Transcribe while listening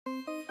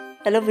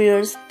Hello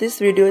viewers, this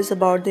video is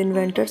about the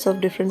inventors of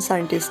different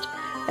scientists.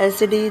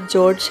 LCD,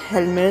 George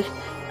Helmer,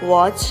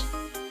 watch,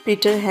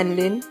 Peter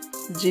Henlin,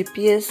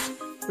 GPS,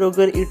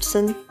 Roger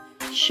Eidson,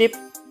 ship,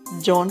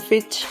 John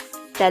Fitch,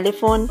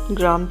 telephone,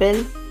 Graham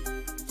Bell,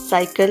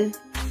 cycle,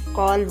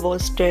 Carl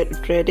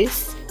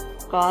Voss-Travis,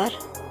 car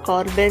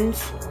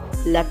Benz,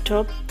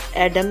 laptop,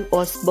 Adam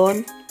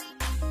Osborne,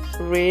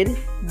 rail,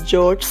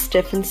 George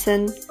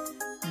Stephenson,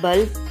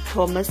 bulb,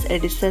 Thomas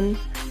Edison,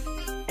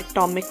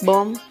 atomic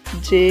bomb,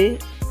 J.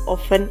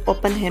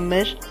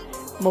 Oppenheimer,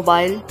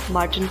 mobile,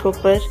 Martin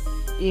Cooper,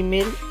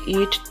 email,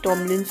 Eat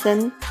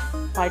Tomlinson,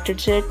 fighter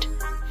jet,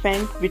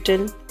 Frank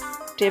Whittle,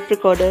 tape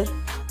recorder,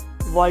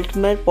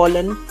 Waldemar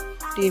Pollen,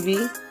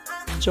 TV,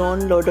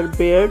 John Loder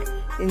Baird,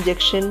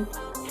 injection,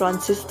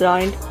 Francis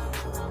Rind,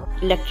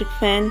 electric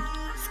fan,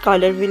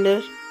 Skylar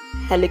Wheeler,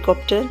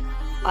 helicopter,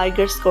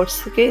 Igor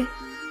Skorsky,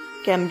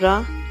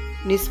 camera,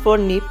 Nisfor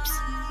Nips,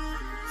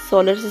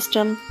 solar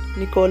system,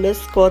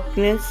 Nicolaus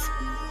Copernicus,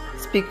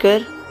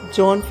 speaker,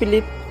 John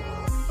Philip,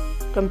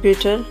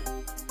 computer,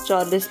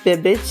 Charles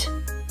Babbage,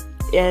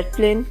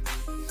 airplane,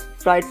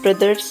 Wright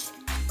brothers,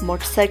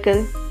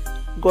 motorcycle,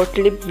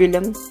 Gottlieb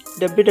Wilhelm,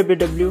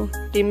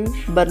 WWW, Tim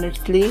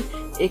Berners-Lee,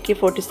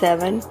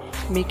 AK-47,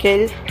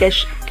 Michael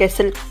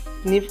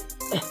Kesselkniv,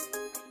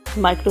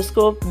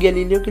 microscope,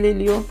 Galileo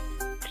Galilei,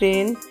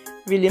 crane,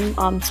 William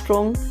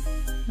Armstrong,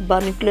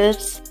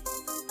 binoculars,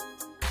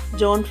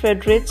 John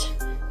Friedrich,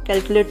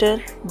 calculator,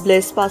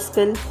 Blaise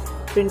Pascal,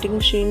 printing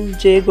machine,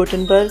 J.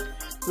 Gutenberg,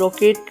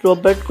 rocket,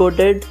 Robert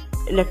Goddard,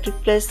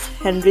 electric press,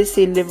 Henry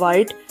C.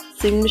 Leavitt,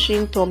 sewing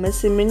machine, Thomas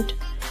Cement,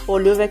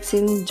 polio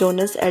vaccine,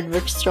 Jonas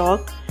Edward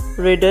Stark,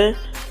 radar,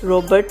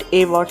 Robert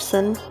A.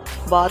 Watson,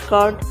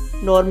 barcode,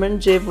 Norman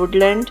J.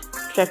 Woodland,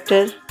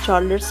 tractor,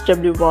 Charles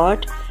W.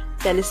 Watt,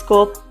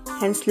 telescope,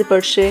 Hensley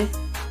Perche,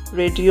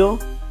 radio,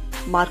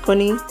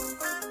 Marconi,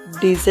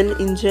 diesel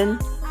engine,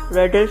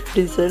 Rudolf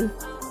Diesel,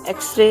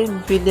 X-ray,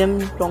 William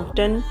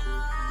Longton,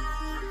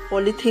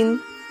 polythene,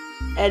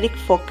 Eric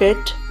Fouquet,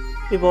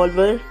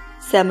 revolver,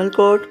 Samuel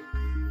Colt,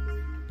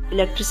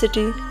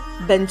 electricity,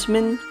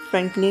 Benjamin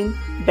Franklin,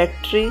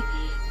 battery,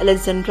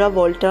 Alexandra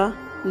Volta,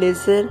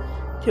 laser,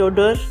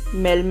 Theodore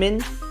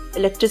Melman,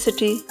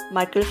 electricity,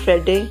 Michael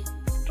Faraday,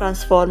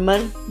 transformer,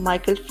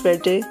 Michael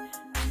Faraday,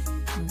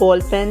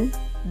 ball pen,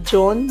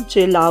 John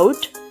J. Loud,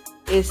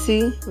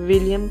 AC,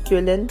 William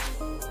Cullen,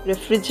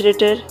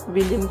 refrigerator,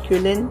 William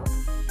Cullen,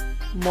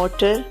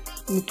 motor,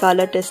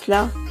 Nikola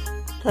Tesla,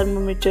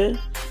 thermometer,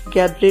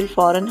 Gabriel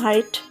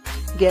Fahrenheit,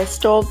 gas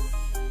stove,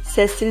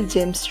 Cecil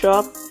James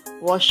Straub,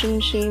 washing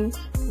machine,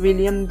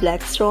 William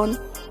Blackstone,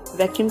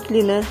 vacuum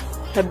cleaner,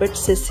 Herbert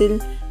Cecil,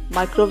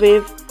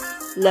 microwave,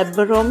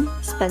 Labrador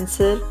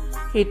Spencer,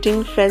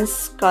 heating,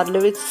 Franz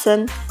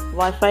Karlovichson,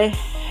 Wi-Fi,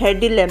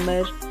 Hedy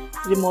Lamarr,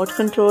 remote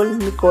control,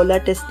 Nikola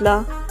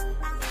Tesla,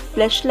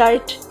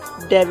 flashlight,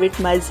 David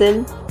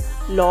Meisel,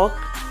 lock,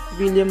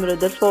 William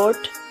Rutherford,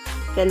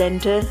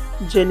 calendar,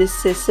 Julius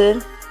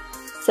Caesar,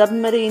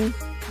 submarine,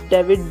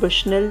 David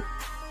Bushnell,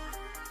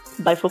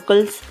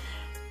 bifocals,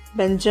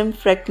 Benjamin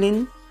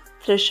Franklin,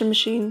 thresher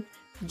machine,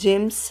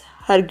 James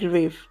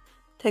Hargrave.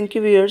 Thank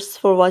you viewers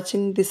for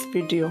watching this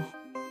video.